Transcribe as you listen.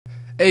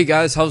Hey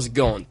guys, how's it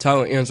going?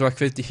 Tyler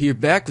Rock50 here,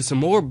 back with some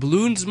more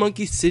Bloons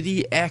Monkey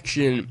City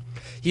action.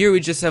 Here we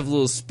just have a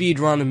little speed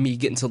run of me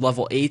getting to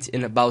level 8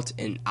 in about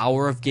an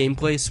hour of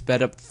gameplay,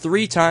 sped up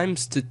 3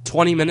 times to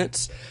 20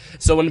 minutes.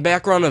 So in the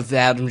background of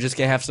that, I'm just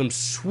going to have some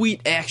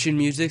sweet action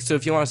music, so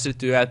if you want to sit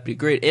through that, it'd be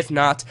great. If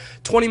not,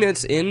 20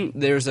 minutes in,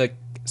 there's a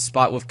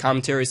spot with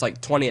commentaries like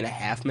 20 and a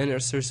half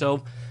minutes or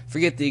so.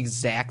 Forget the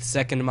exact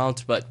second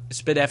amount, but it's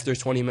a bit after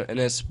 20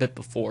 minutes, a bit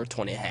before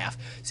 20 and a half.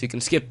 So you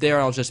can skip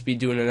there, I'll just be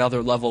doing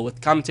another level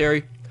with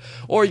commentary.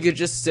 Or you could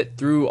just sit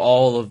through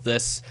all of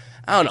this.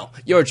 I don't know,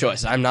 your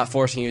choice. I'm not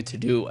forcing you to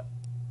do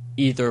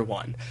either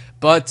one.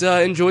 But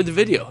enjoy the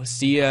video.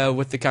 See ya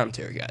with the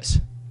commentary,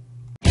 guys.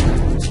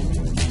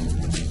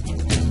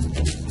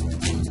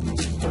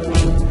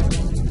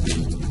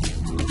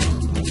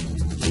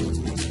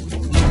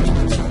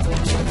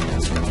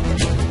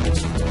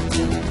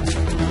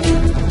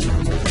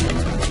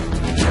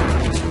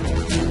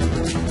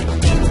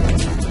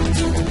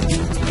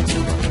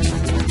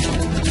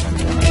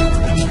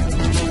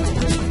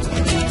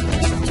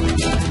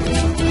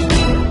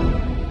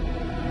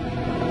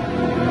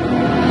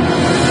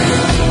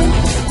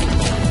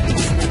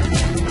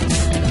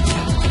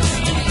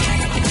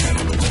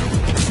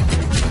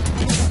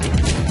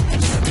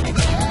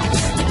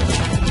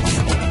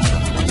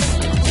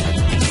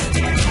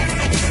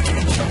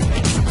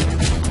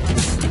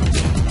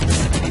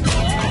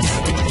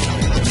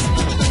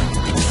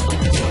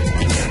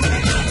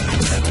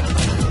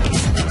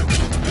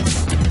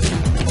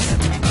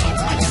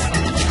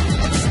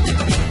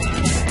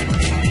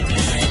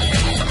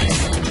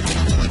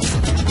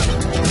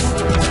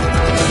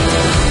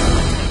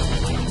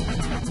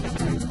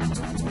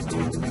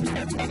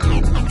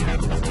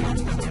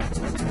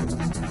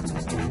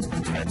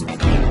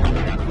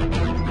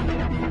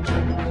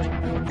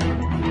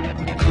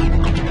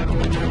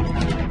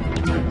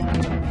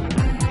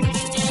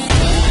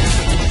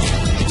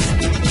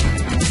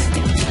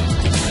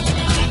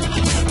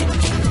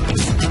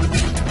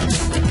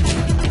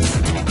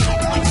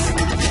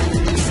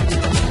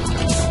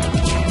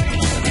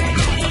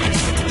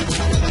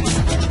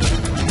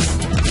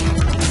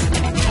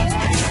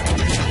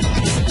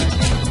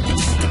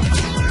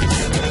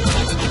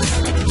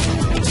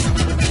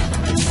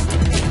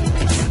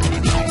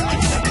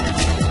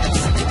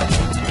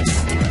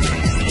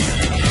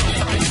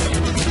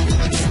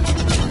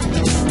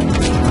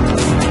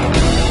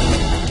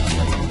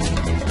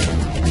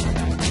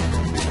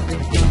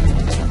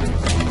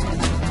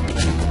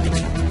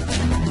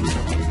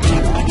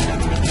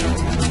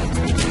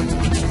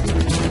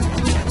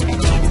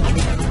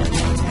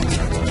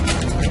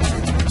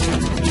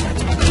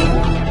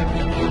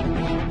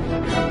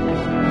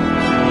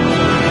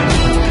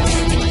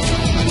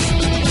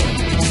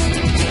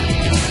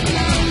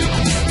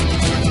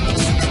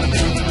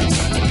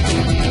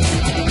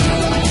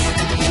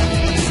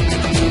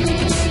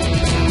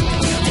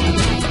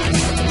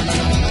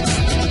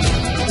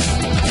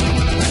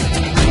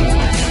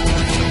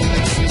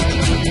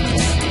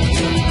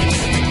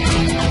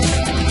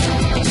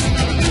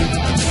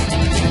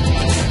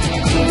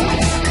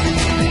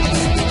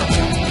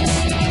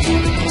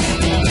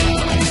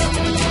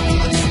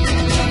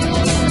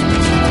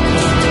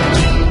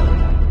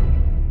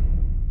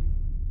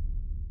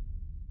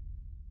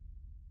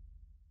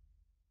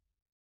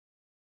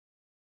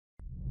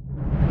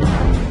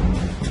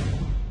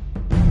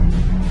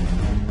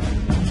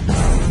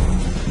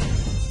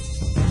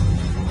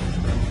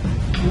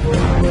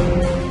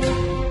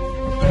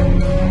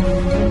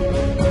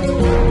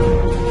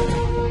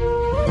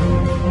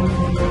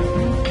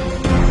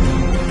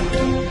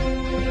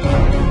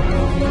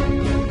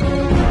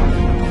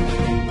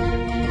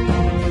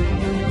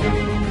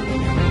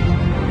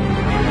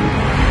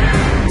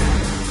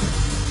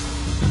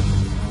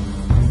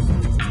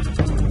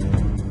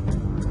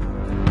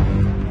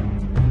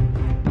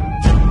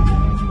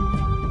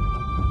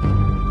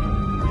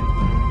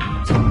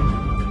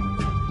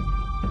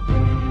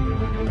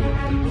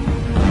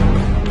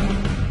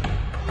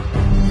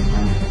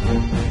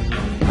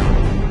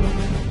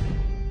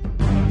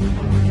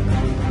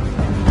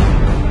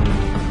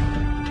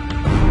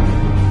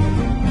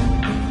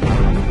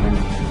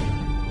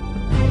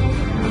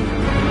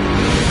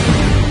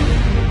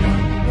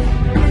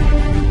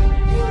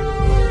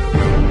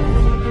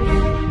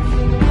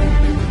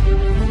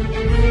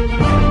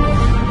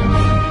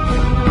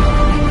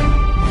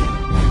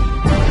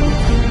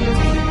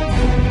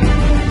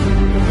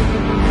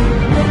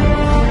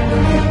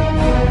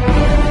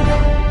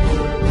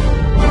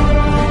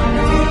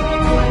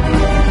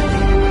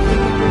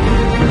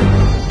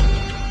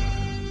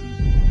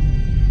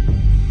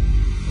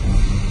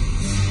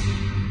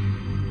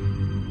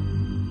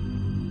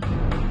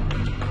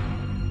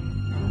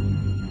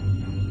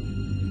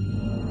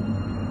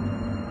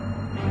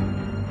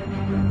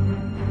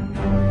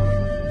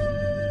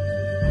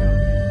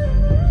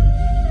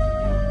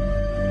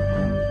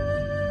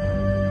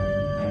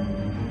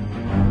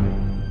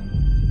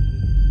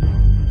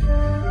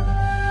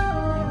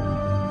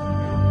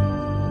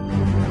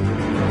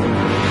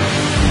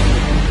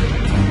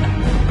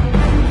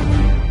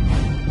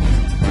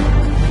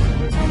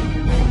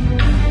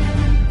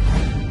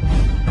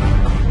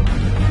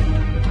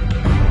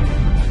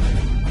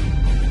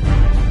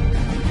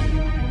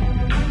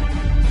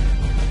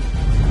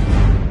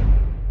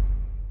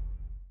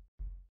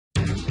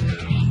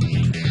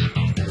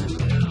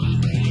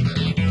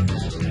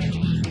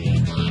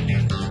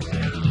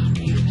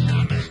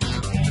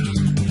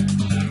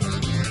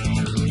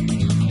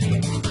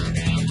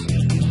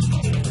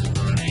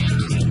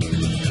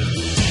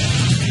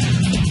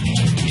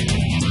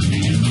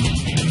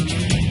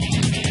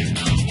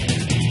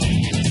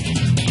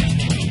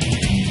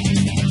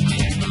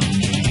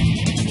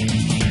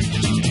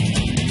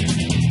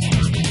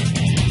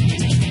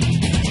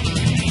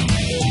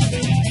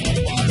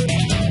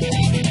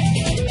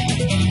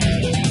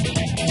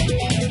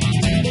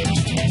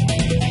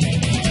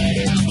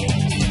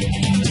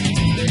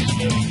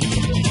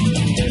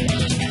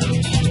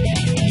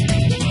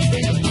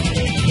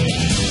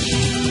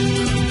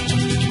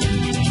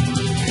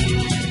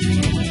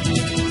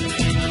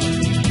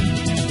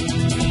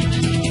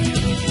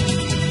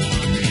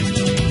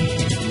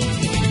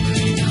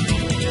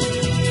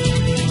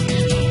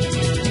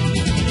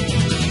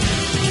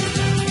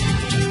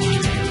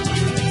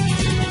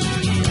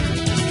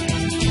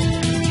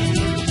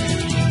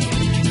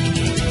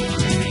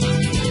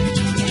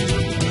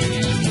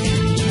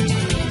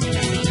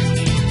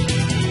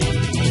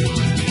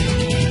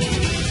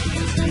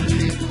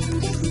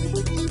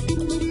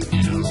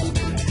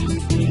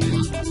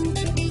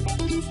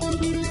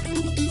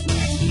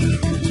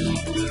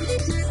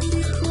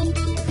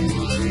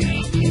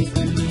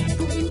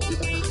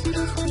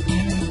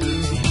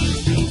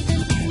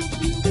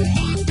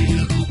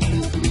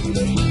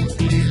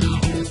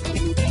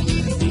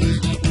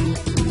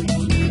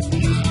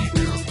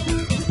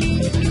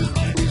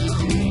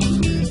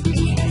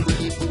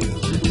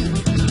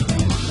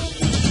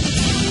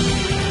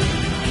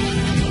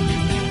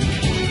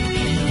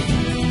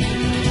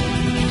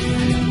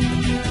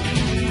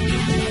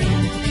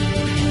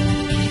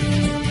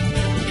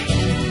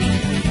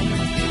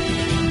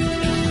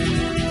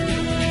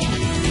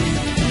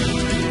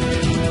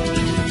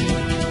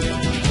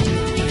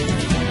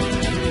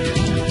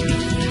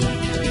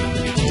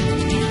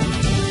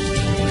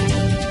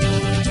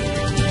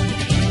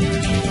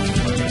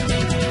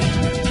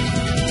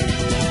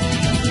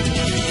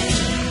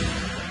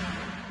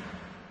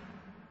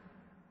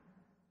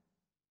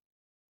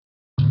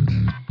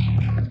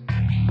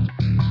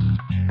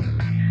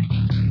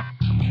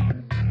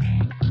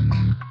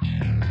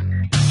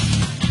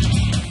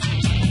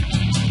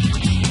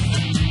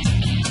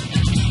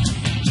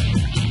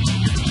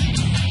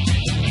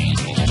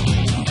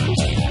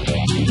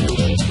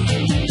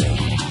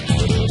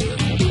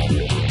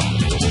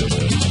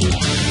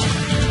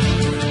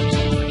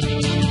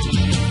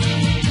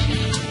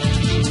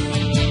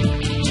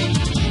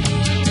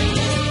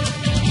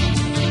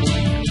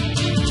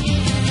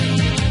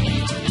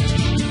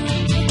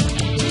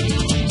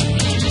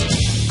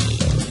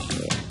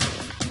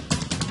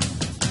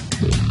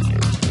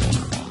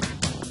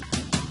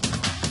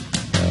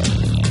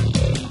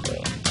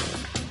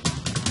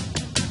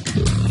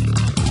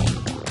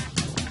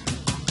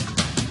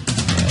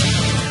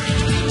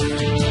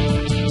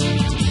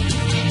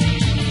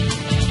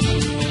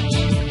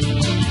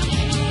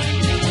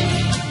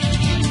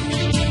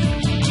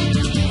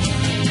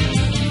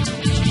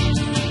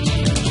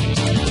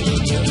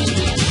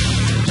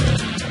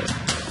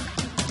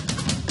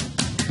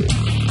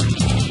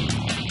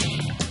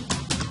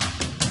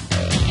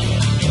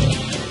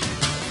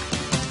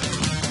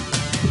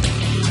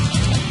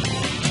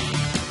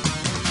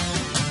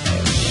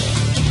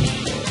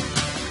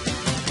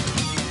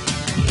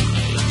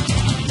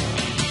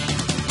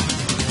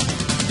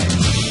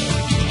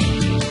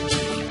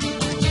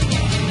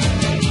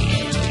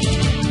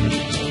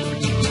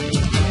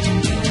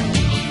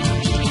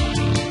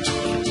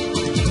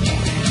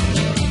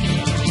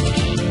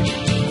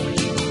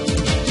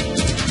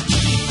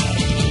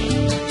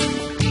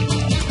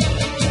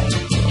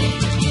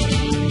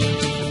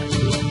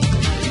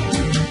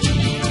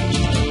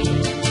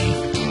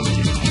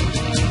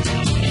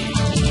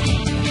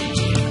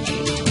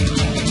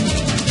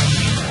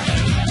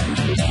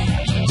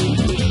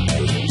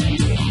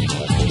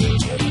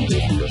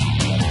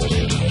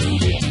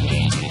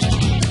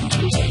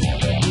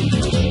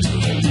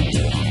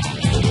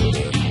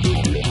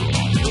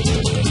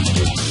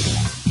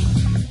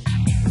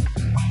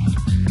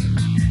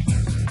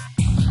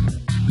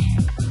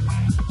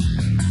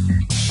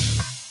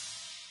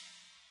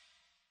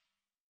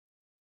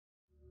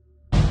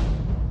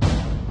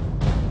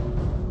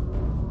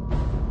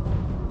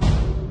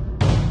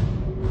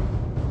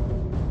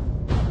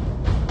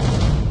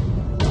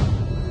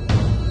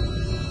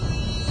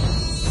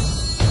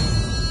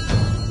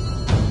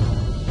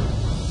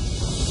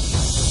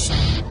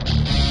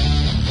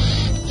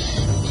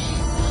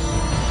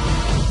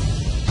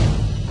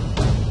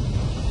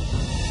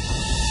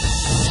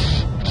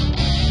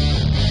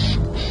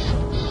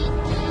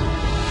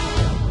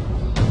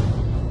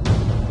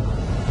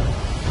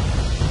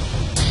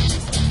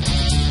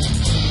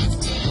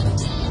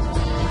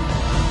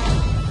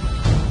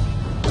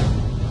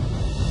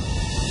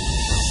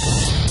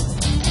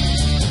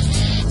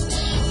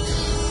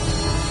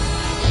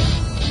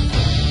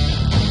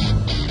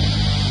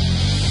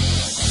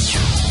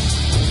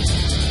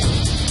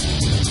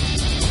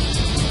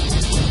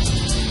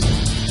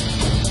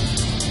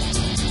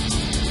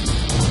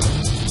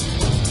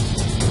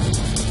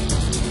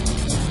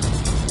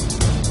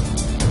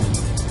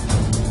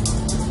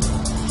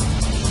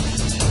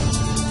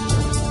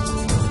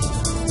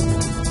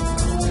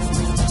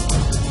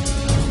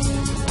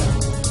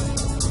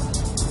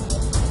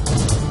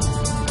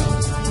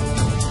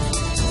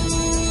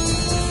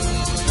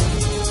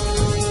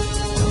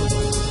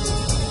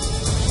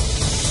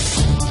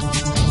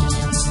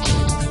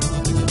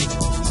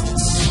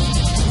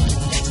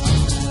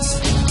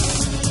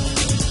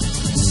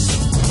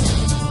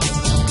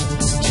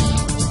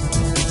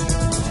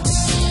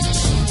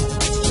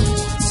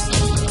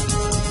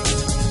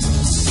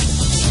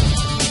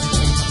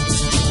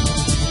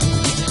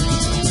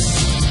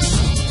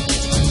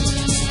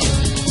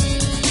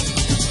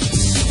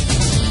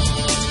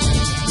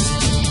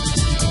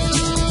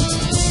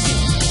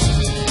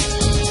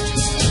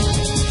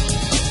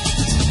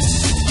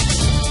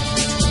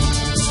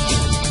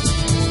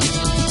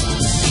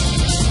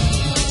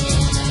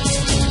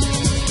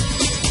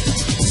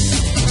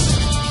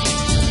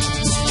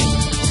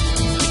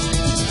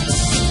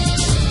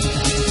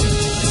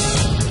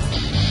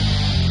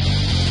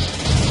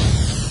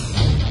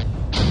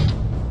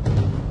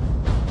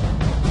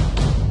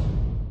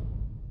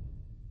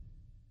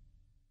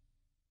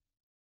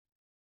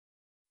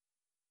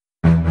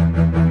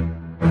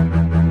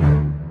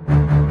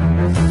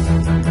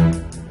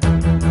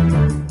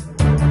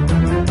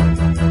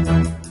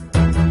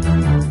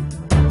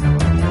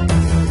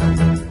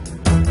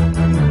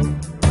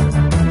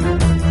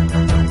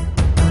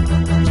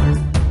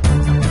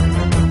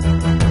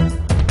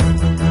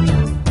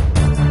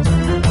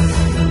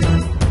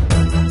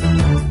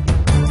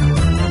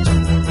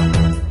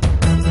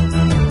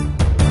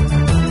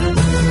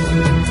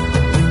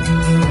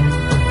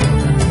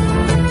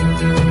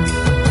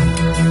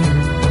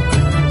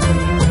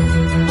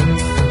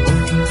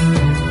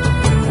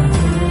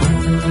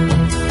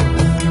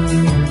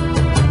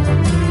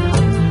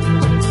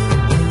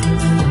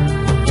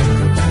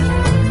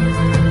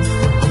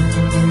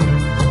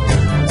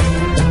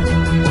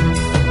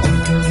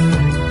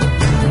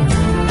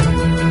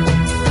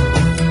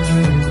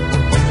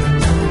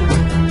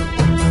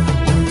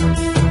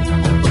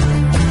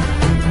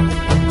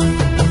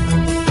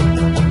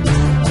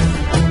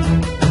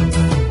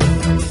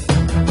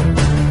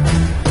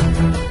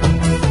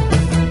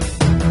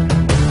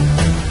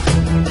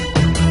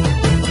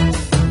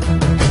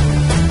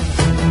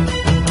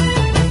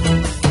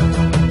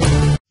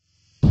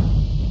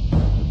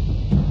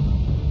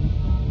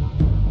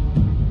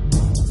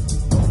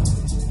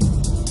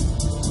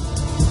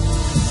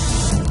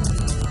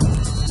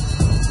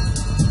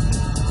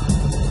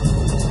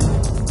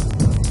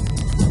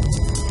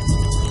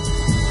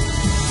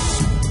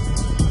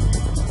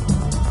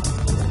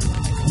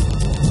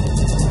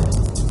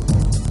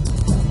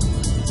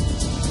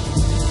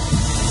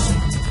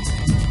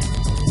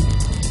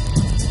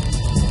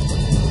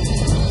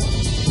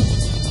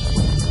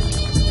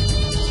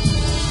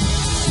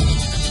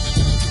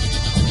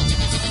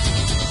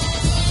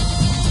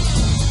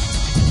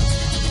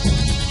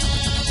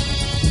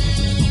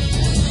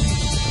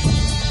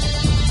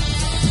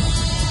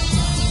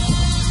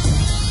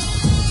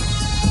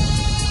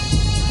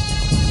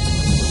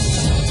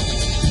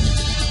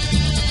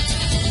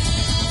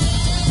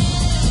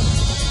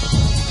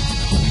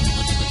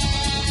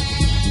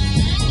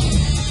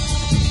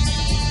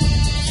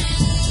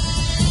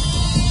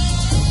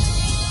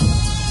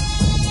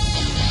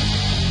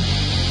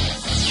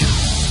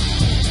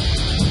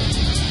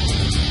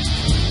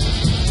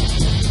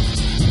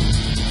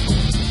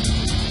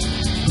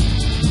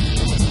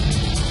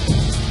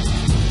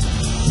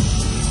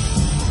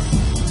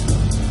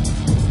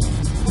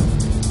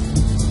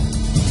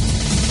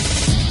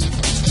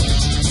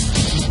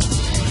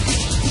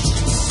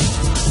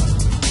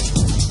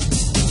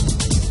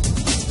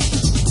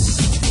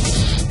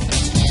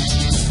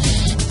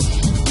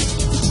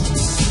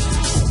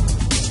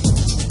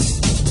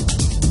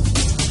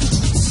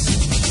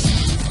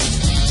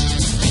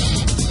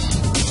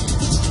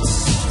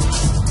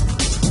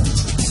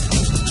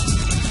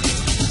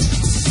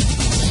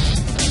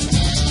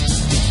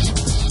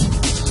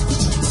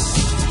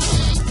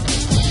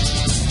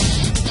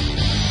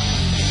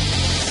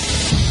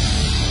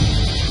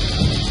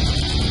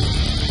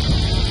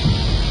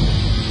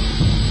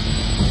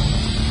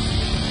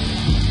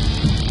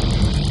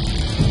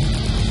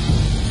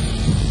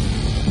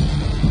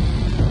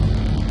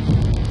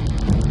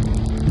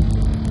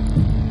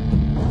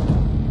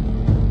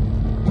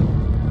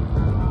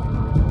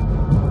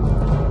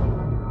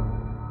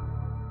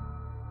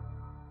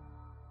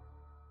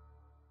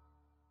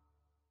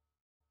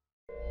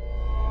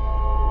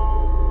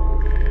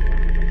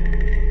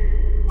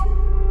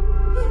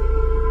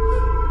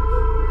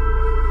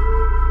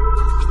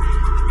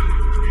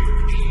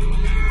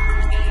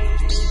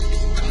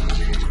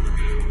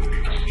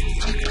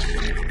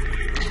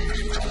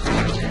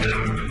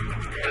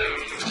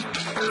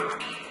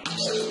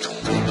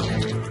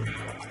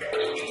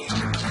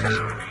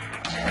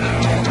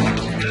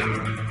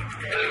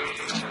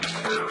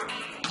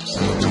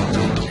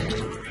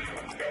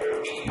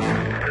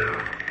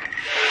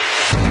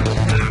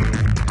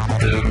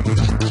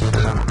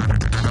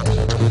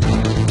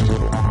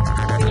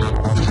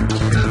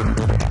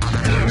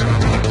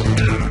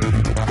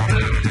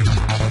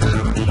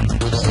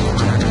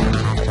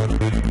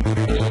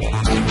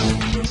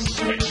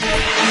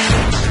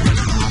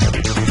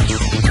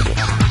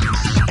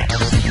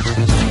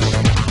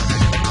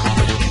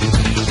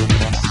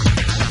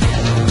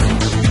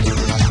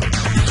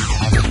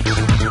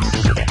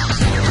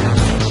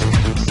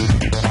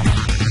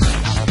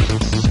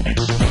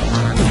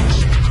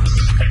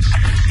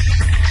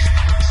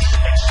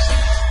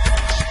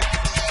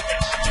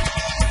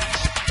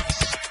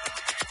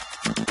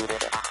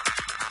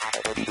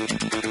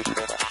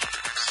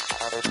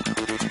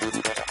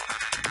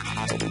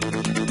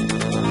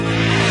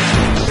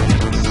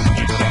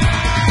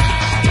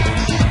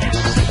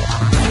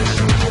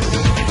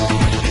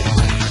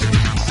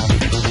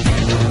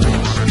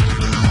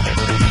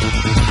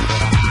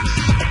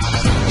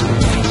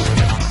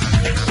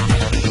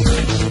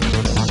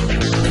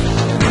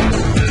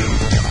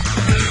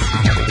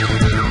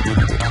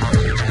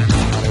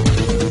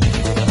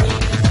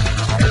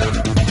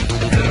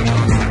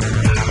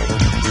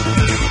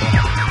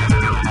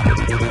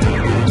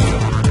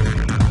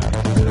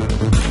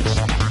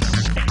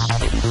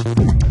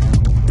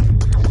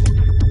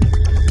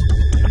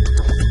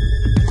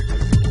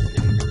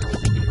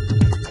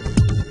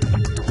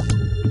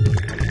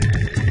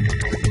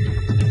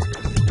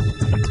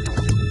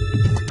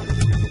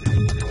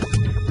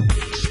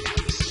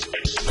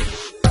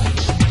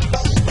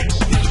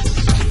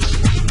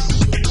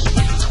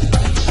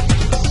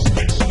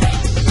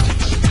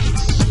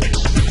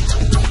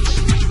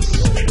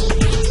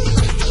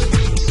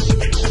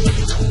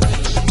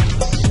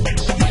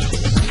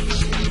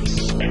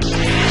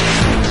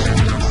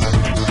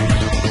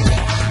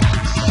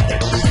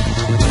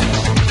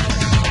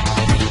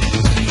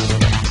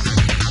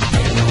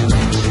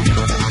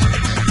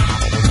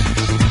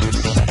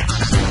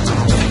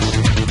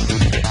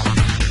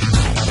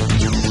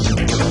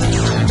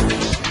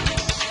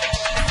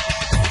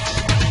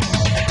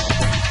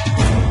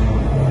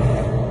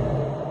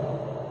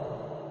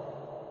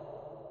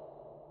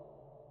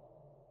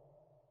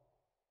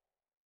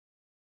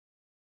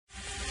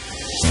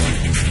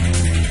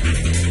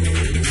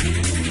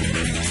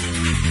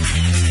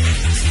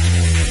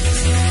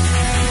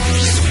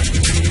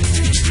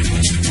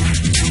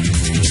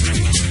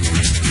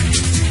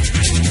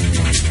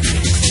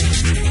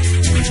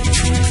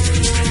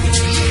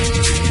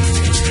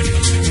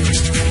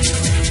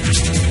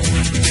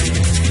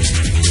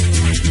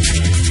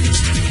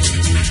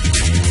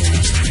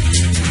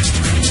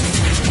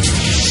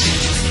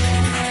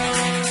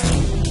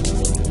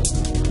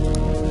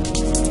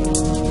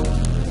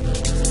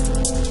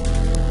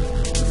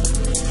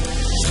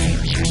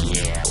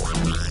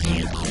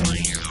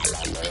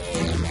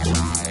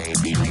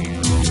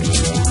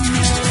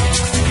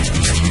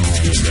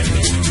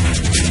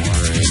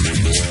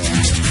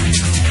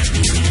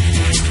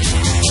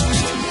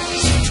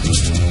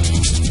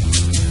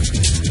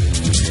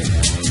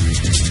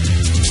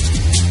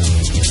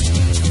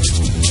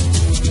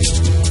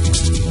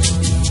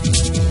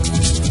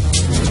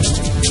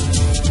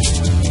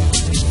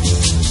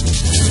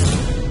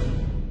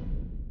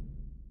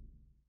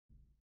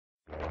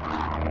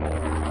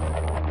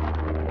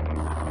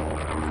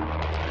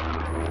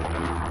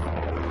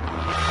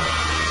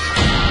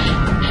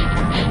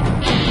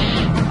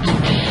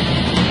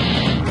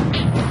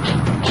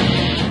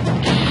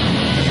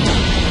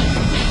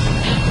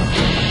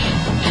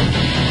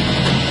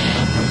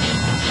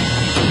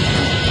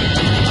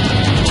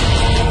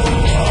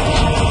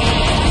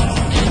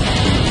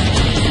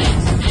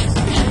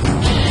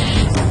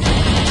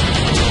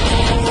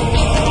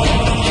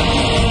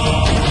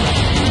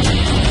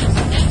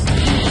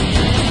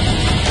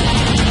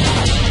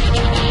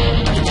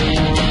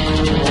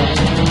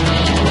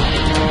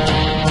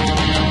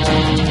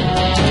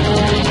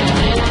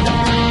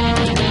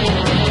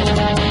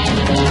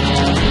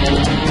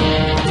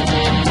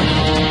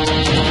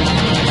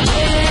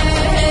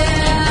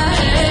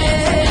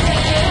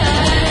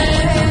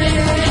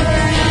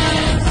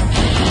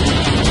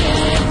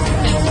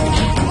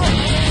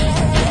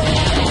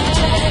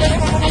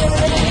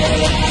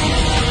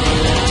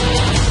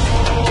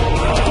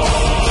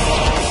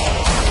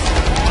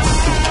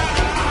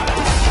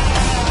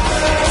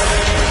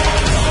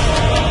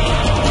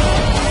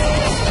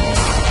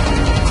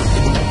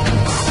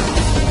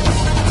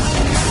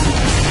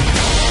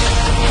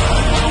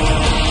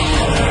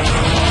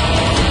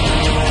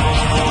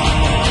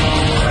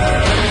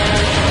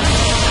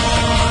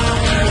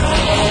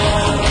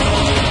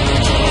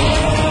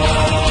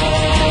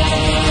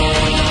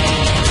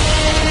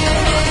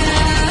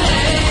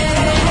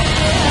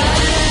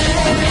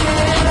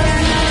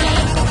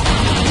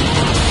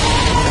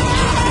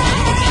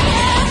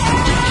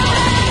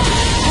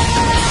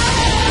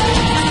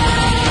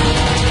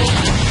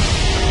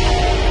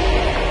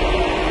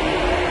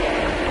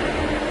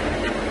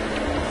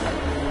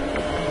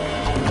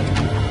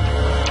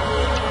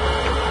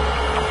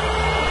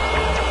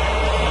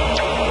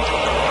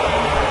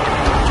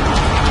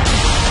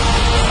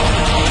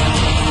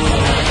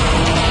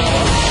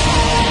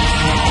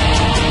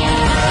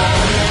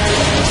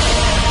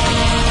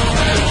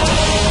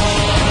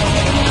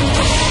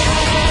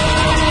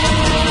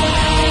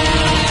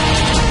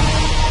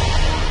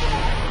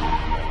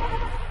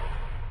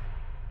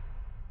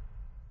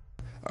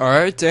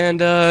 Alright,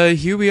 and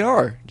here we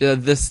are.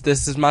 This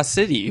is my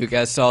city. You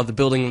guys saw the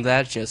building of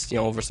that just,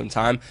 over some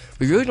time.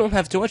 We really don't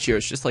have too much here.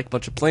 It's just like a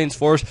bunch of plains,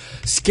 forests,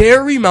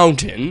 scary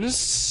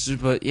mountains.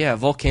 But yeah,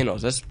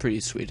 volcanoes. That's pretty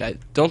sweet. I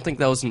don't think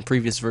that was in the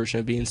previous version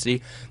of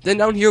BMC. Then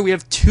down here we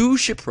have 2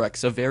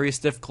 shipwrecks of various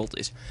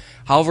difficulties.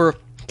 However,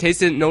 in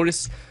case you didn't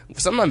notice,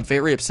 something I'm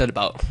very upset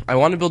about. I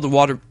want to build a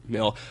water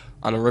mill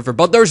on a river,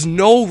 but there's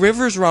no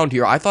rivers around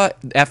here. I thought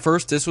at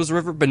first this was a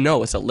river, but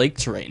no, it's a lake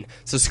terrain.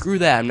 So screw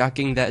that. I'm not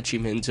getting that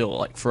achievement until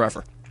like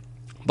forever.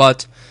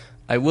 But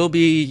I will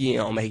be,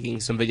 making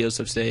some videos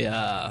of say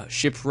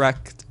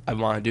shipwrecked. I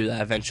want to do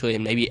that eventually,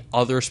 and maybe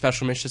other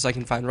special missions I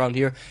can find around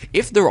here,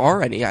 if there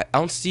are any. I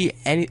don't see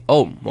any.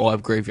 Oh,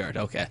 Moab graveyard.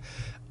 Okay.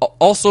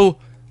 Also,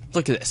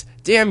 look at this.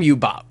 Damn you,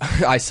 Bob.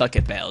 I suck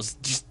at battles.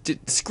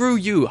 Just screw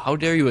you. How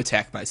dare you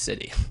attack my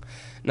city?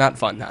 Not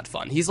fun, not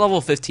fun. He's level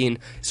 15.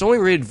 It's only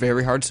rated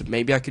very hard, so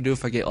maybe I could do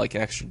if I get, like,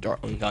 an extra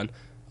Dartling gun.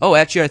 Oh,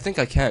 actually, I think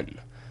I can.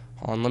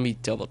 Hold on, let me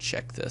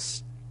double-check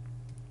this.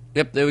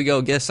 Yep, there we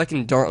go. Get a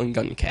second Dartling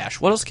gun cache.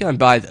 What else can I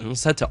buy, then?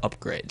 Let's head to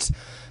upgrades.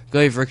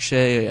 Glaive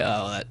Ricochet,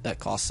 that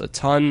costs a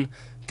ton.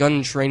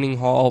 Gun Training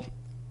Hall.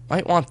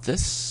 Might want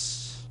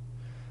this.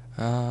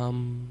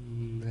 No,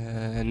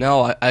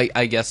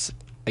 I guess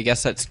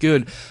that's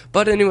good.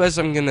 But anyways,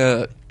 I'm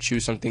gonna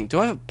choose something. Do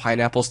I have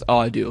pineapples? Oh,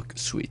 I do.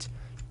 Sweet.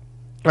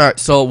 Alright,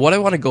 so what I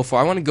want to go for,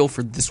 I want to go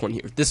for this one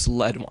here, this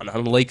lead one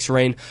on Lake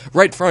Terrain,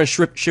 right in front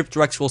of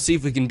Shipwrecks. We'll see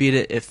if we can beat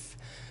it, if,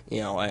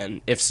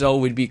 and if so,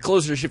 we'd be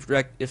closer to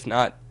Shipwreck. If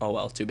not, oh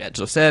well, too bad,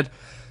 so sad.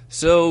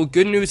 So,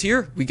 good news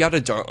here, we got a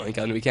Dartling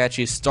gun. We can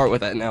actually start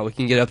with that now. We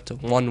can get up to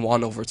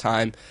 1-1 over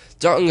time.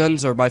 Dartling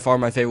guns are by far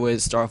my favorite way to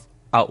start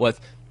out with,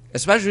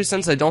 especially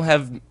since I don't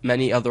have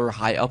many other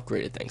high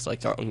upgraded things.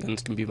 Like Dartling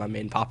guns can be my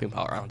main popping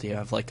power around here. I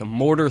have like a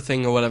mortar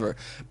thing or whatever.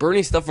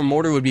 Burning stuff from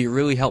mortar would be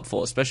really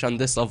helpful, especially on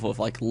this level of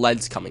like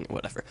leads coming or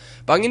whatever.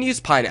 But I'm going to use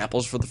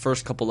pineapples for the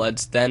first couple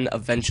leads, then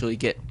eventually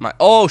get my...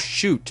 Oh,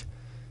 shoot!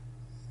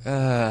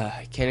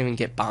 I can't even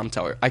get bomb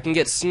tower. I can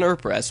get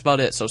snurper, that's about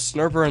it. So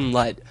snurper and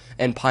lead,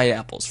 and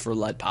pineapples for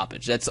lead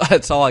poppage.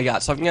 That's all I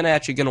got. So I'm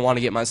actually going to want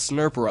to get my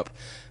snurper up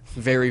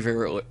very,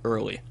 very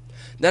early.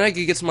 Then I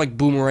could get some, like,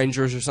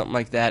 boomerangers or something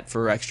like that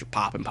for extra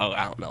pop and power,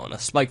 I don't know, and a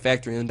spike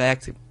factory in the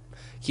back to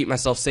keep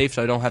myself safe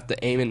so I don't have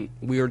to aim in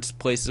weird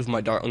places with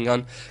my Dartling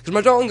gun. Because my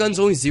Dartling gun's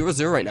only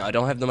 0-0 right now. I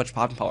don't have that much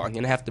pop and power. I'm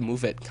going to have to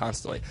move it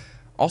constantly.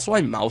 Also,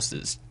 my mouse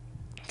is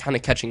kind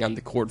of catching on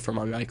the cord for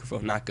my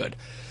microphone. Not good.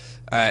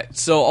 Alright,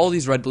 so all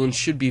these red balloons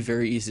should be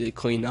very easy to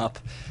clean up.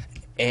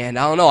 And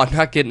I don't know, I'm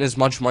not getting as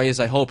much money as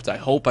I hoped. I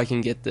hope I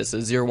can get this, a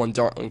 0-1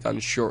 Dartling gun,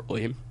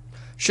 shortly.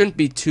 Shouldn't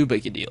be too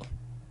big a deal.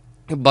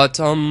 But,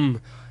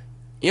 you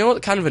know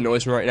what kind of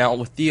annoys me right now?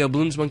 With the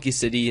Balloons Monkey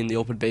City and the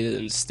open beta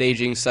and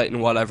staging site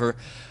and whatever,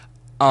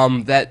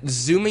 that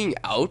zooming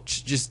out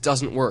just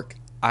doesn't work.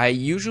 I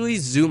usually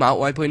zoom out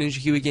when I play Ninja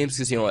Kiwi games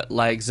because, it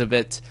lags a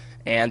bit,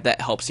 and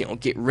that helps,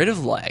 get rid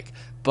of lag.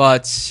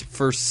 But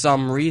for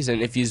some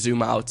reason, if you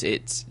zoom out,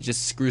 it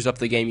just screws up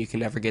the game. You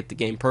can never get the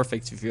game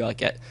perfect if you're,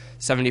 like, at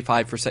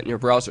 75% in your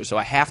browser. So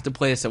I have to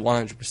play this at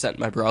 100% in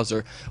my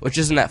browser, which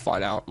isn't that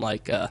fun. I don't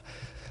like,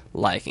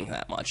 lagging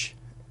that much.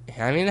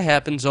 I mean, it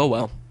happens, oh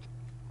well.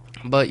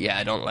 But yeah,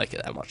 I don't like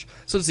it that much.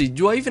 So let's see,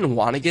 do I even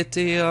want to get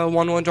a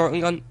 1-1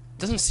 Dartling gun?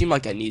 Doesn't seem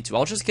like I need to.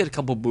 I'll just get a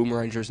couple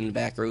boomerangers in the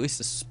back, or at least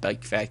a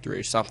spike factory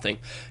or something.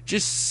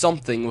 Just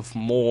something with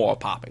more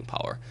popping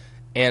power.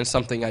 And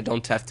something I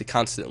don't have to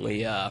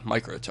constantly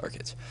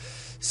micro-target.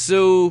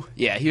 So,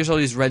 yeah, here's all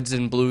these reds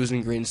and blues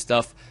and green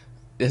stuff.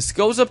 This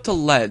goes up to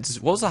leads.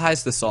 What was the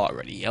highest I saw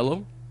already?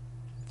 Yellow?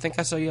 I think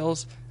I saw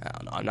yellows. I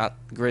don't know. I'm not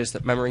the greatest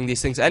at remembering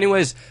these things.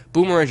 Anyways,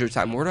 boomeranger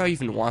time. Where do I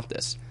even want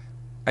this?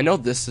 I know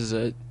this is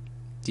a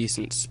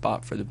decent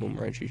spot for the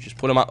boomeranger. You just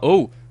put them on.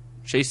 Oh,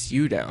 chase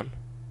you down.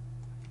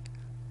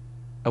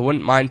 I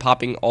wouldn't mind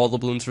popping all the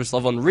balloons first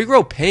level and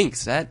regrow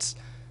pinks. That's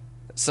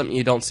something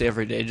you don't see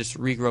every day. Just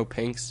regrow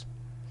pinks.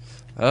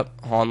 Hold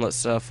on.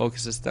 Let's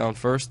focus this down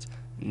first.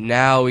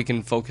 Now we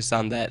can focus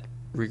on that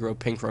regrow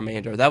pink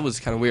remainder. That was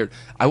kind of weird.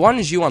 I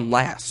wanted you on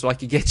last so I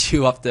could get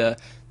you up to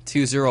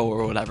 2-0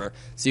 or whatever,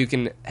 so you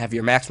can have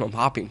your maximum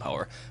popping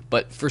power.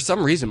 But for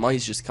some reason,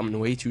 mine's just coming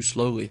way too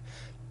slowly.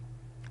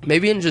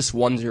 Maybe in just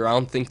 1-0, I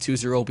don't think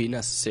 2-0 will be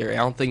necessary. I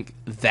don't think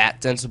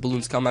that dense of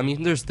balloons come. I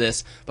mean, there's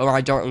this, but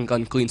my Dartling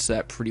gun cleans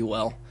that pretty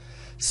well.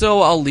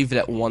 So I'll leave it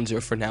at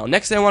 1-0 for now.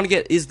 Next thing I want to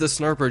get is the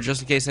Snurper,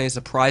 just in case any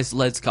surprise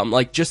leads come.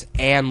 Like, just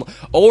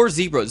or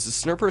zebras. The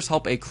Snurpers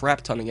help a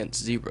crap ton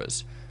against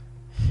zebras.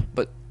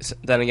 But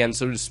then again,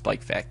 so do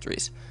spike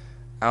factories.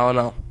 I don't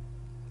know.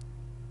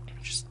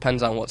 Just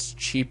depends on what's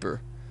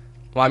cheaper.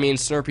 Well, I mean,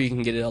 Snurper, you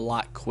can get it a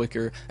lot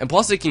quicker. And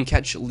plus, it can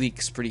catch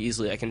leaks pretty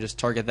easily. I can just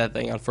target that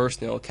thing on first,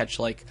 and it'll catch,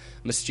 like,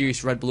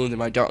 mysterious red balloon that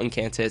my Dartling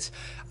can't hit.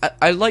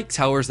 I like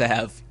towers that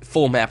have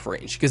full map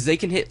range, because they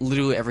can hit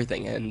literally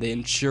everything, and they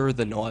ensure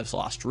the no lives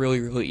lost really,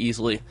 really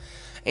easily.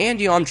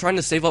 And, I'm trying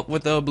to save up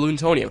with Balloon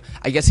Tonium.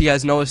 I guess you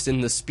guys noticed in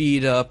the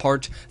speed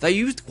part that I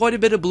used quite a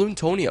bit of Balloon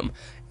Tonium.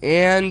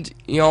 And,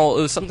 you know,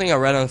 it was something I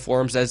read on the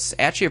forums that's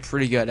actually a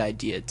pretty good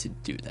idea to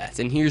do that.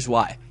 And here's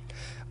why.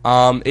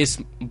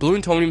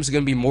 Balloon-tonium is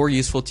going to be more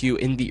useful to you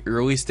in the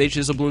early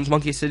stages of Balloons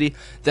Monkey City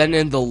than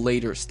in the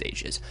later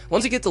stages.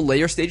 Once you get to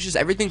later stages,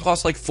 everything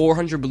costs like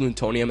 400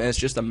 Balloon-tonium, and it's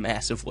just a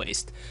massive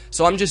waste.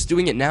 So I'm just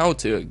doing it now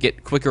to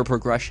get quicker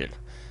progression.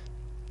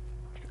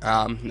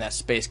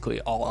 That's basically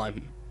all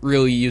I'm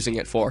really using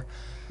it for.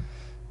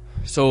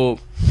 So,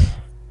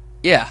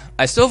 yeah,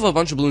 I still have a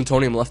bunch of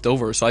Balloon-tonium left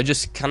over, so I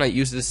just kind of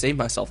used it to save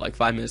myself like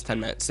 5 minutes, 10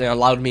 minutes. It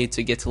allowed me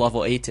to get to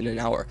level 8 in an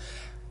hour.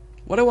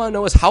 What I want to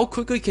know is how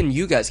quickly can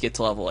you guys get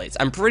to level 8?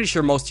 I'm pretty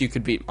sure most of you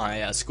could beat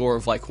my score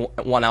of like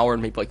 1 hour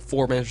and maybe like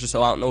 4 minutes or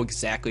so. I don't know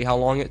exactly how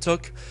long it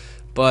took,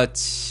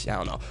 but I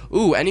don't know.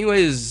 Ooh,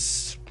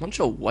 anyways, a bunch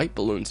of white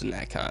balloons and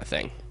that kind of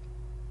thing.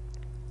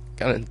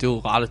 Gotta do a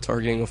lot of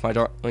targeting with my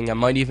dartling. I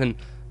might even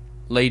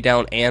lay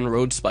down and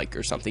road spike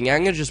or something.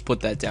 I'm gonna just put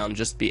that down,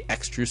 just be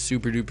extra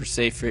super duper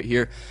safe right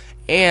here.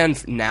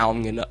 And now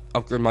I'm gonna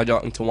upgrade my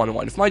dartling to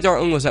 1-1. If my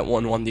dartling was at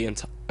 1-1 the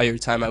entire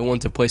time, I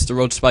wouldn't have placed the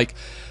road spike.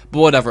 But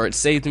whatever, it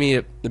saved me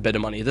a bit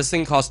of money. This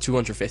thing costs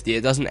 250.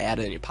 It doesn't add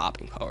any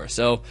popping power,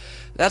 so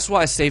that's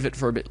why I save it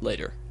for a bit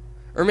later.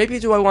 Or maybe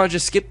do I want to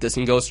just skip this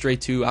and go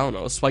straight to, I don't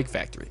know, a spike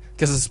factory?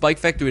 Because a spike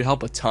factory would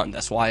help a ton.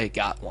 That's why I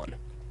got one.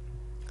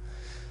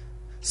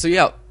 So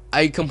yeah,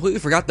 I completely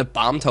forgot that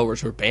bomb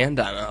towers were banned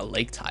on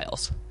lake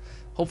tiles.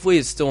 Hopefully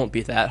it still won't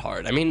be that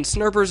hard. I mean,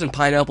 snurpers and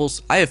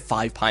pineapples. I have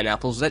 5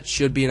 pineapples. That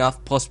should be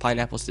enough. Plus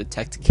pineapples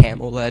detect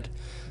camo lead.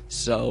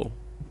 So,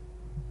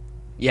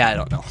 yeah, I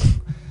don't know.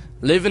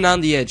 Living on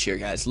the edge here,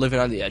 guys. Living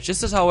on the edge.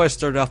 Just as how I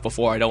started off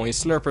before. I'd only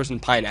snurpers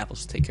and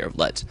pineapples to take care of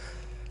leads.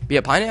 But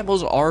yeah,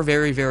 pineapples are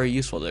very, very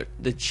useful. They're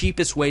the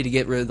cheapest way to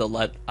get rid of the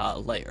lead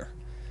layer.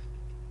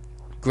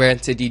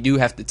 Granted, you do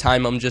have to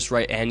time them just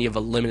right, and you have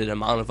a limited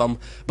amount of them.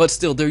 But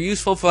still, they're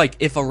useful for, like,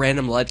 if a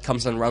random lead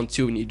comes on round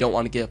 2 and you don't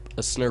want to get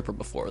a snurper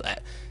before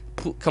that.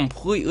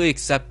 Completely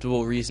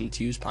acceptable reason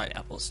to use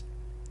pineapples.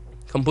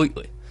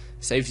 Completely.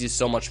 Saves you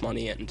so much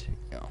money and,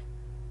 you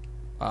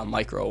know,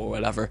 micro or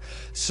whatever.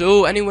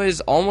 So,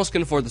 anyways, almost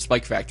can afford the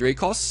Spike Factory. It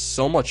costs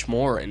so much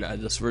more in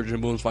this version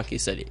of Balloons Monkey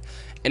City.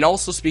 And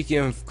also, speaking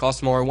of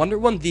cost more, I wonder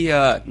when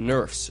the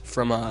nerfs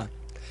from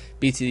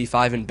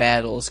BTD5 and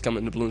battles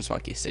coming to Balloons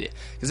Monkey City,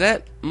 because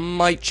that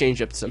might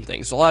change up some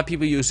things. So a lot of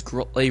people use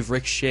Glaive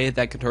Ricochet,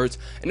 that could hurt,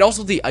 and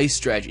also the ice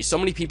strategy. So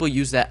many people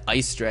use that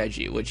ice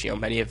strategy, which, you know,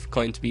 many have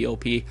claimed to be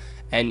OP,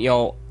 and, you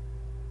know,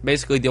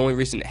 basically the only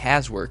reason it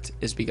has worked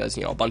is because,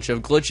 you know, a bunch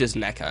of glitches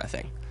and that kind of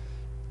thing.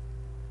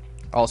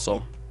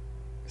 Also,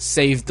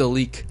 saved the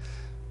leak.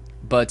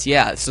 But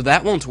yeah, so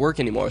that won't work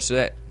anymore, so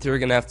that they're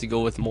gonna have to go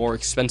with more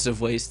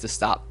expensive ways to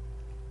stop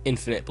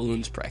infinite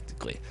balloons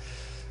practically.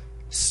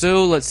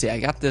 So, let's see, I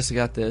got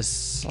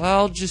this.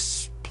 I'll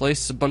just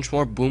place a bunch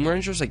more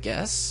boomerangers, I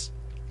guess.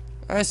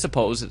 I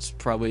suppose it's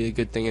probably a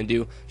good thing to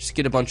do. Just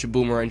get a bunch of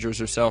boomerangers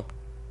or so.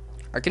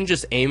 I can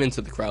just aim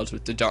into the crowds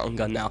with the dartling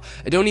gun now.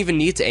 I don't even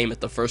need to aim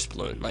at the first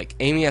balloon. Like,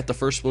 aiming at the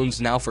first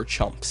balloon's now for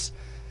chumps.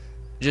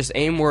 Just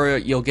aim where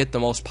you'll get the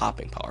most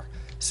popping power.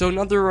 So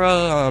another,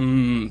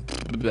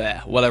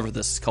 whatever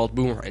this is called,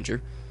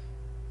 boomeranger.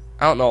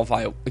 I don't know if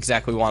I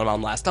exactly want him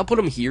on last. I'll put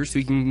him here so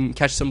he can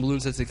catch some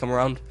balloons as they come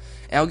around.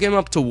 And I'll get him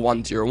up to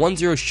 1-0.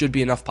 1-0 should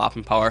be enough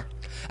popping power.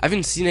 I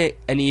haven't seen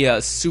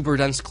any super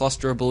dense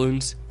cluster of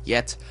balloons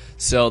yet,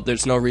 so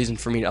there's no reason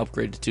for me to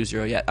upgrade to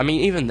 2-0 yet. I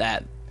mean, even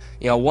that,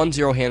 you know,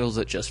 1-0 handles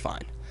it just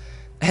fine.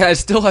 And I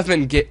still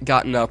haven't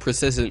gotten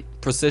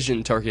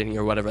precision targeting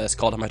or whatever that's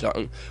called on my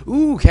dartling.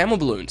 Ooh, camo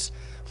balloons.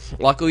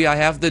 Luckily, I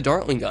have the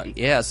dartling gun.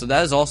 Yeah, so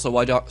that is also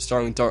why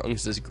starting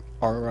dartlings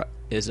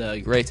is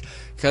great,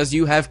 because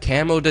you have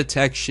camo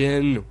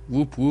detection.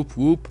 Whoop whoop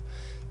whoop.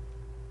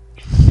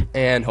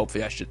 And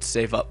hopefully I should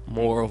save up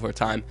more over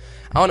time.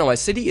 I don't know, my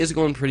city is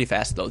going pretty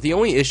fast though. The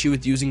only issue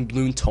with using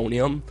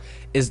Balloon-tonium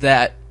is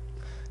that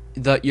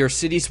your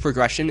city's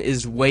progression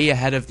is way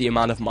ahead of the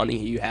amount of money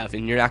you have,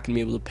 and you're not going to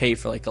be able to pay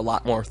for like a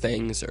lot more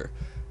things, or,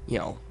 you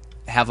know,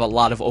 have a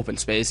lot of open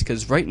space,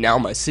 because right now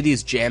my city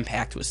is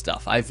jam-packed with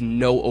stuff. I have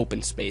no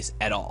open space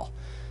at all.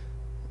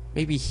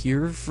 Maybe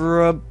here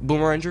for a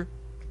boomeranger?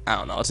 I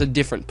don't know, it's a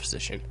different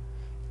position.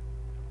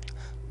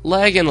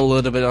 Lagging a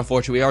little bit,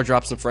 unfortunately. We are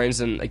dropping some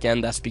frames, and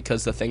again, that's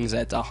because the thing's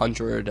at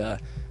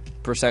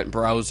 100%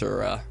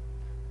 browser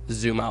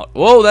zoom out.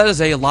 Whoa, that is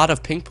a lot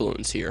of pink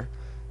balloons here.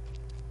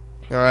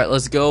 Alright,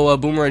 let's go,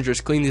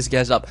 boomerangers, clean these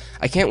guys up.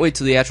 I can't wait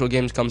till the actual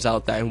game comes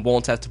out that I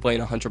won't have to play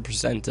in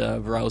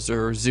 100%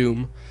 browser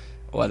zoom,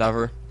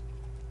 whatever.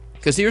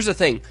 Because here's the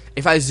thing,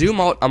 if I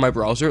zoom out on my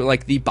browser,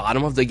 like the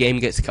bottom of the game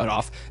gets cut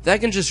off, then I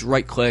can just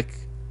right-click,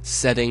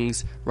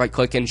 settings,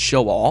 right-click, and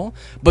show all,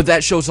 but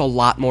that shows a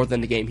lot more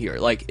than the game here.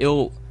 Like,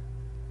 it'll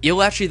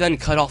actually then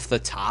cut off the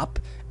top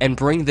and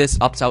bring this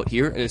up out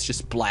here, and it's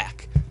just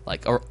black,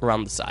 like,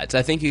 around the sides.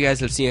 I think you guys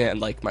have seen it in,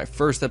 like, my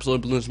first episode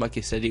of Balloons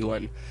Monkey City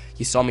when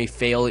you saw me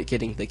fail at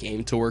getting the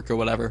game to work or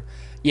whatever.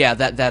 Yeah,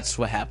 that's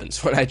what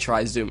happens when I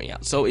try zooming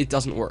out. So it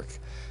doesn't work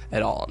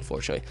at all,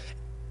 unfortunately.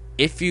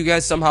 If you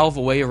guys somehow have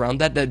a way around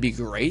that, that'd be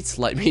great.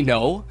 Let me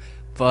know.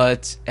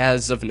 But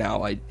as of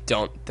now, I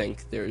don't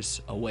think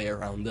there's a way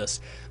around this.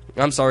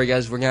 I'm sorry,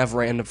 guys. We're going to have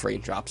random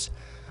frame drops.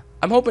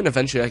 I'm hoping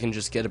eventually I can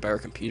just get a better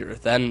computer.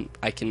 Then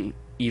I can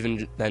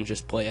even then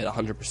just play at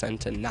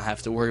 100% and not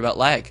have to worry about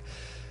lag.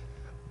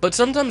 But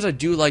sometimes I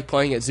do like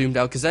playing it zoomed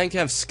out, because then I can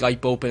have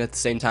Skype open at the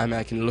same time, and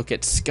I can look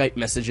at Skype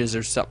messages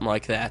or something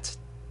like that.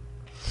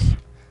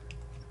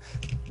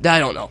 I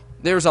don't know.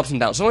 There's ups and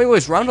downs. So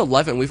anyways, round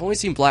 11, we've only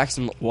seen blacks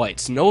and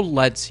whites. No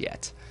leads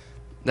yet.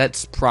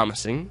 That's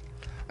promising.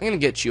 I'm going to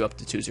get you up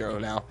to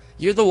 2-0 now.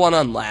 You're the one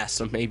on last,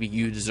 so maybe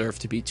you deserve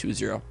to be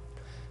 2-0.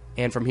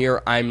 And from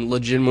here, I'm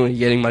legitimately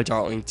getting my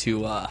darling to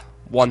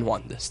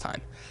 1-1 this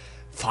time.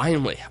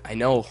 Finally, I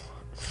know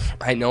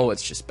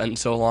it's just been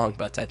so long,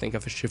 but I think I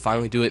should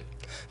finally do it.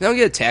 Then I'll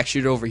get a tack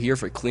shooter over here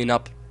for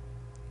cleanup.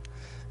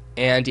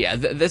 And yeah,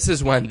 this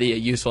is when the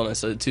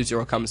usefulness of the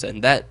 2-0 comes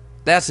in.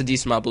 That's a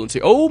decent amount of balloons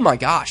here. Oh my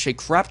gosh, a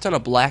crap ton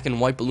of black and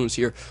white balloons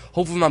here.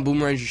 Hopefully my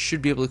boomerang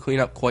should be able to clean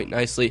up quite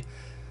nicely.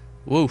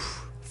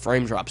 Woof,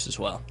 frame drops as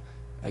well.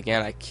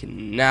 Again, I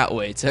cannot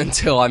wait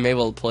until I'm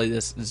able to play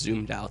this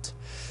zoomed out.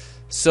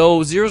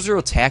 So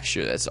 0-0 tack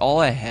shooter, that's all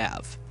I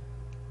have.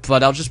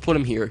 But I'll just put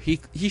him here. He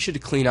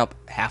should clean up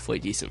halfway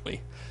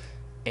decently.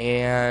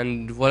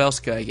 And what else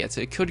could I get?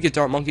 I could get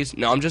dart monkeys.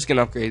 No, I'm just going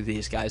to upgrade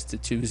these guys to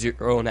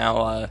 2-0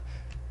 now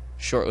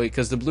shortly,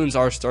 because the balloons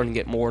are starting to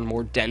get more and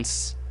more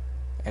dense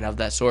and of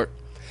that sort.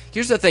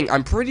 Here's the thing.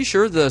 I'm pretty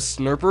sure the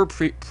snurper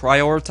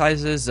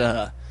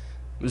prioritizes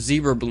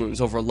zebra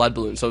balloons over lead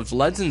balloons. So if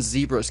leads and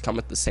zebras come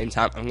at the same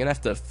time, I'm going to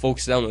have to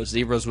focus down those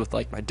zebras with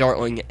like my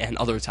dartling and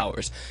other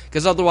towers,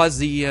 because otherwise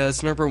the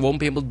snurper won't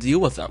be able to deal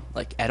with them,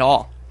 like, at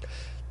all.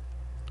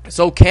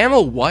 So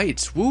camo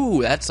whites,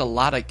 woo, that's a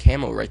lot of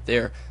camo right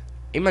there.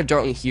 Aim my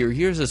dartling here.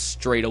 Here's a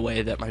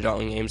straightaway that my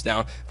dartling aims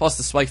down. Plus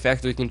the spike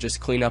factor can just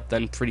clean up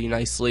then pretty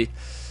nicely.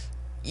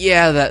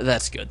 Yeah,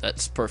 that's good.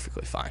 That's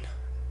perfectly fine.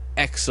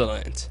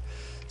 Excellent.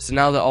 So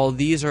now that all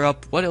these are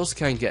up, what else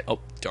can I get? Oh,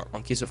 dart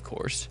monkeys, of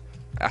course.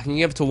 I can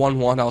give it to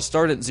 1-1. I'll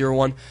start at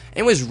 0-1.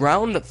 Anyways,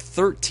 round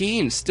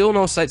 13. Still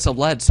no sights of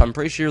lead, so I'm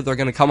pretty sure they're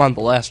going to come on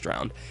the last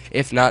round.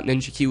 If not,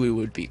 Ninja Kiwi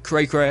would be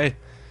cray-cray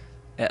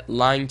at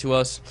lying to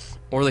us.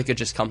 Or they could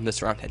just come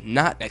this round and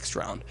not next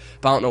round.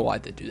 But I don't know why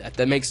they do that.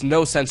 That makes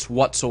no sense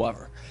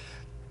whatsoever.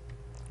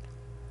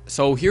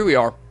 So here we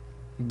are.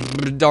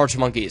 Dart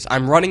monkeys.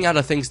 I'm running out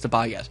of things to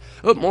buy, guys.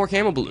 Oh, more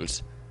camo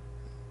balloons.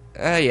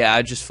 Yeah,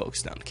 I just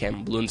focused on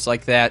camo balloons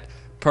like that.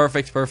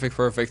 Perfect, perfect,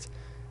 perfect.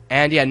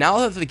 And yeah, now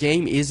that the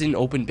game is in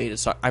open beta,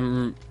 so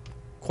I'm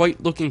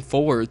quite looking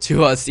forward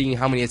to seeing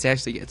how many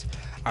attacks they get.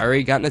 I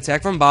already got an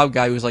attack from Bob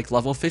Guy, who's like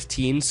level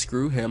 15.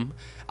 Screw him.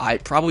 I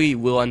probably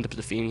will end up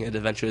defeating it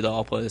eventually, though.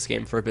 I'll play this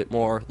game for a bit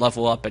more,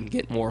 level up, and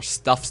get more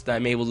stuffs that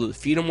I'm able to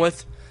defeat him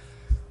with.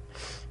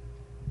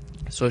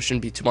 So it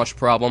shouldn't be too much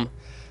problem.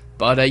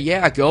 But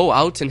yeah, go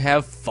out and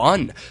have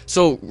fun.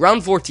 So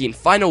round 14,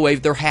 final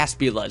wave. There has to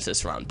be leads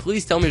this round.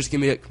 Please tell me there's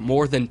gonna be like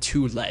more than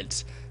 2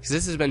 leads, because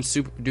this has been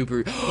super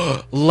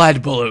duper.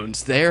 Lead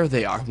balloons. There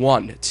they are.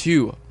 1,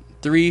 2,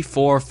 3,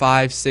 4,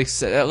 5, 6.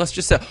 7. Let's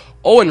just say.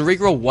 Oh, and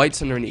regrow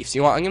whites underneath. So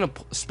you know what? I'm gonna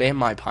spam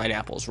my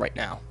pineapples right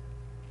now,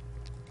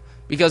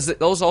 because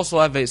those also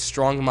have a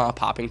strong amount of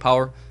popping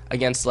power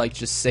against, like,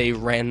 just say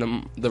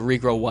random the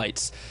regrow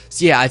whites.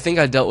 So yeah, I think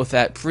I dealt with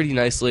that pretty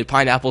nicely.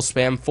 Pineapple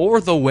spam for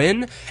the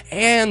win,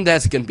 and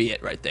that's gonna be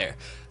it right there.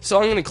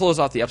 So I'm gonna close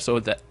off the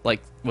episode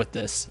with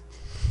this,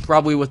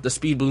 probably with the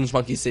Speed Balloons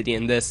Monkey City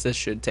and this. This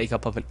should take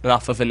up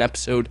enough of an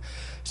episode.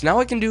 So now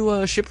I can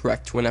do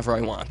Shipwrecked whenever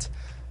I want.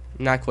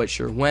 Not quite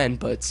sure when,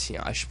 but you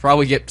know, I should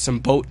probably get some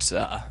boats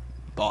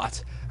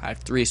bought. I have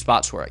 3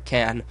 spots where I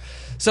can.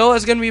 So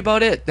that's going to be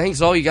about it.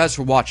 Thanks all you guys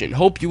for watching.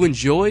 Hope you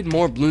enjoyed.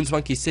 More Balloons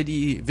Monkey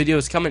City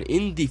videos coming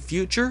in the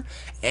future.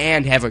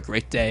 And have a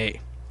great day.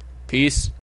 Peace.